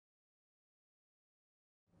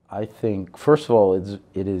I think, first of all,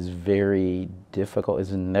 it is very difficult.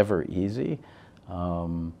 It's never easy.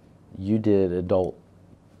 You did adult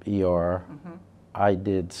ER. Mm-hmm. I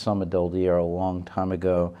did some adult ER a long time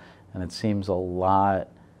ago, and it seems a lot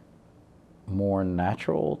more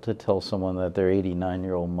natural to tell someone that their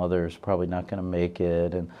 89-year-old mother is probably not going to make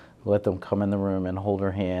it, and let them come in the room and hold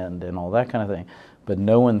her hand and all that kind of thing. But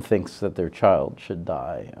no one thinks that their child should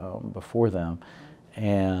die before them.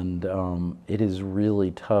 And it is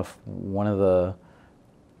really tough. One of the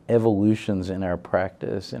evolutions in our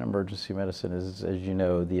practice in emergency medicine is, as you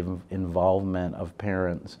know, the involvement of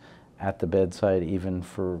parents at the bedside, even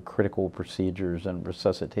for critical procedures and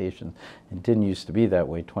resuscitation. It didn't used to be that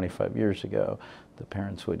way 25 years ago. The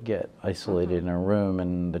parents would get isolated in a room,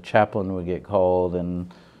 and the chaplain would get called,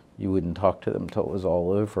 and you wouldn't talk to them until it was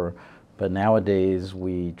all over. But nowadays,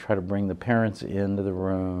 we try to bring the parents into the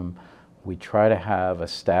room. We try to have a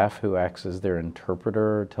staff who acts as their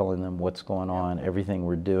interpreter, telling them what's going on, everything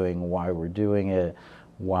we're doing, why we're doing it,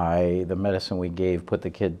 why the medicine we gave put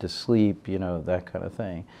the kid to sleep, you know, that kind of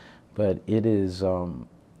thing. But it is,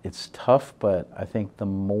 it's tough, but I think the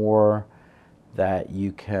more that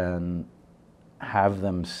you can have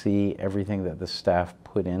them see everything that the staff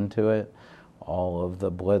put into it, all of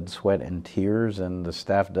the blood, sweat, and tears, and the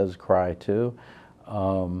staff does cry too,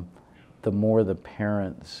 the more the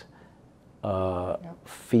parents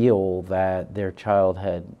feel that their child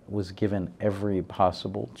was given every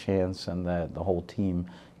possible chance, and that the whole team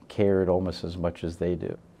cared almost as much as they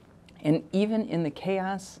do. And even in the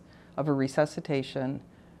chaos of a resuscitation,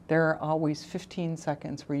 there are always 15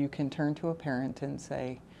 seconds where you can turn to a parent and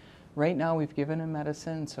say, right now we've given him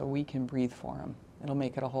medicine so we can breathe for him. It'll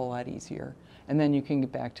make it a whole lot easier. And then you can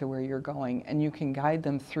get back to where you're going, and you can guide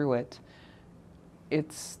them through it.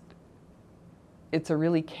 It's a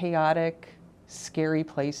really chaotic, scary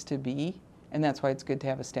place to be, and that's why it's good to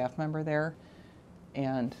have a staff member there.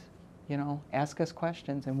 And, you know, ask us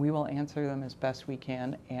questions, and we will answer them as best we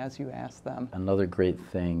can as you ask them. Another great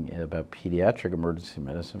thing about pediatric emergency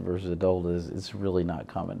medicine versus adult is it's really not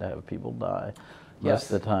common to have people die.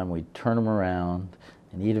 Most of the time we turn them around,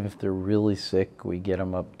 and even if they're really sick, we get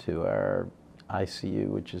them up to our ICU,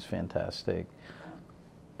 which is fantastic.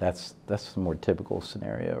 That's the more typical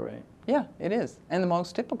scenario, right? Yeah, it is. And the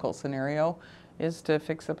most typical scenario is to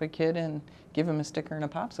fix up a kid and give him a sticker and a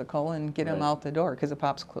popsicle and get him out the door, because a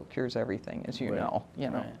popsicle cures everything, as you know. You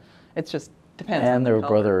know, it's just depends. And on their the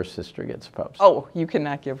brother or sister gets a popsicle. Oh, you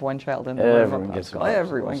cannot give one child in the room Everyone a popsicle. gets a popsicle.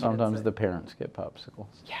 Everyone Sometimes gets it. the parents get popsicles.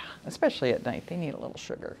 Yeah, especially at night. They need a little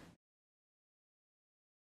sugar.